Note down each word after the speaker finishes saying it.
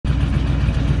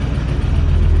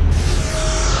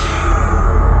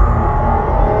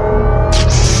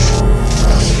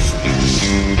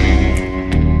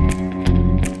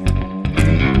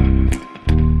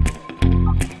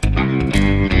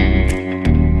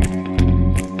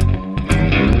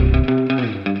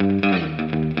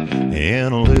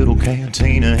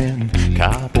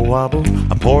trouble,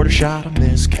 I poured a shot of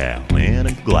mezcal in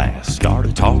a glass.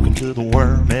 Started talking to the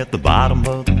worm at the bottom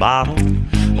of the bottle.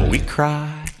 We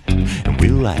cried and we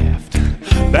laughed.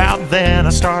 About then I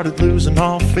started losing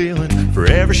all feeling. For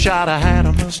every shot I had,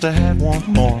 I must have had one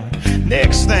more.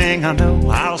 Next thing I know,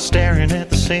 I was staring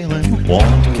at the ceiling.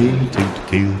 1 tequila, 2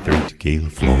 tequila, 3 tequila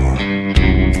floor.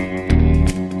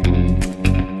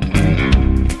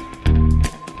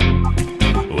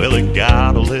 Well, it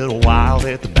got a little wild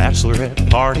at the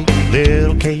bachelorette party.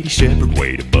 Little Katie Shepherd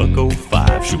weighed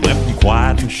 $105. She went from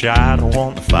quiet and shy to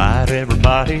want to fight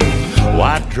everybody.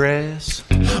 White dress,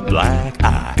 black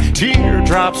eye,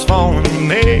 teardrops falling,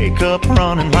 makeup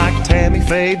running like Tammy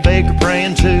Faye Baker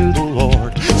praying to the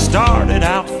Lord. Started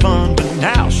out fun, but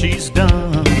now she's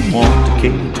done. 1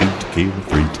 tequila, 2 tequila,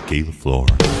 3 tequila floor.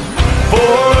 For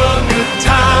a good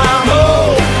time,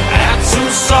 oh, add some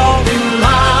salt and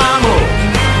lime, oh,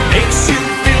 makes you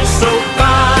feel so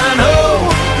fine, oh,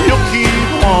 you'll keep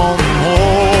wanting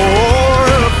more.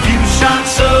 A few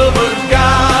shots of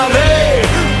agave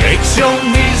makes your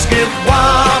knees get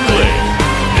wobbly,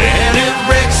 and it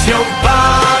wrecks your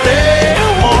body.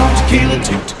 1 tequila,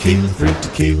 2 tequila, 3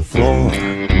 tequila floor.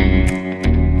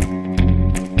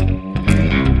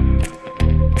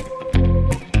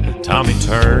 Tommy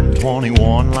turned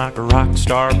 21 like a rock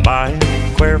star buying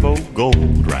Cuervo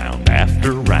gold round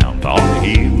after round. All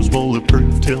he was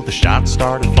bulletproof till the shots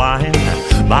started flying.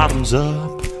 Bottoms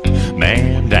up,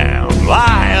 man down,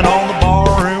 lying on the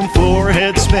barroom floor,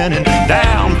 head spinning,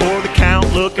 down for the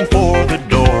count, looking for the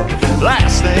door.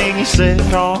 Last thing he said,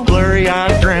 all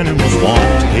blurry-eyed grinning, was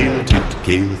 1 tequila, 2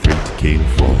 tequila, 3 tequila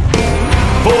floor.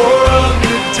 For a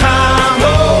good time,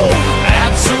 oh,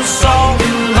 add some salt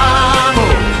and lime,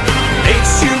 oh,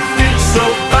 makes you feel so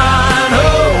fine,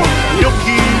 oh, you'll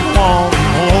keep wanting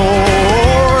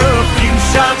more. A few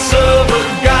shots of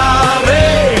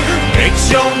agave makes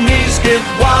your knees get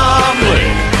wobbly,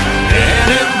 and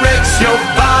it wrecks your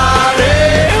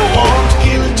body. 1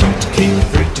 tequila, 2 tequila,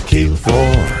 3 tequila floor.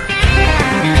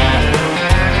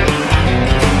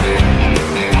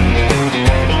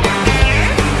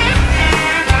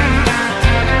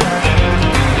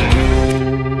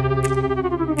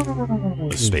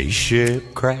 A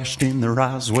spaceship crashed in the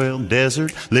Roswell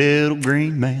desert. Little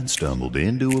green man stumbled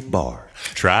into a bar,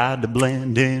 tried to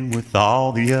blend in with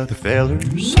all the other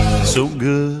fellers. So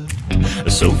good,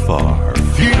 so far. A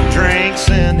few drinks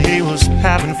and he was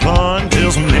having fun,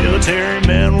 till some military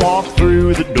men walked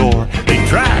through the door. They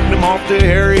dragged him off to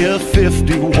Area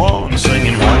 51,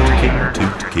 singing 1 tequila,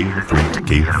 2 tequila, 3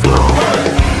 tequila floor.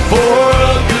 For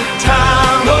a good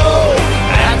time, oh,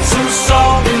 add some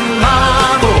salt and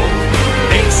lime, oh,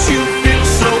 makes you feel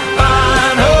so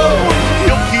fine, oh,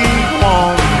 you'll keep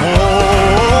wanting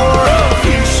more. A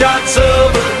few shots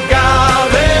of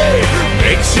agave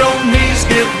makes your knees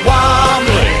get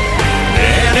wobbly,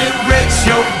 and it wrecks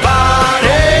your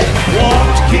body.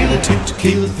 1 tequila, 2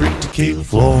 tequila, 3 tequila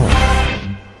floor.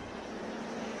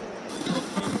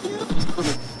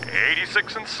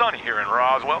 86 and sunny here in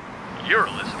Roswell. You're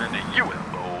listening to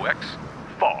UFOX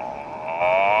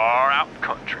Far Out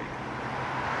Country.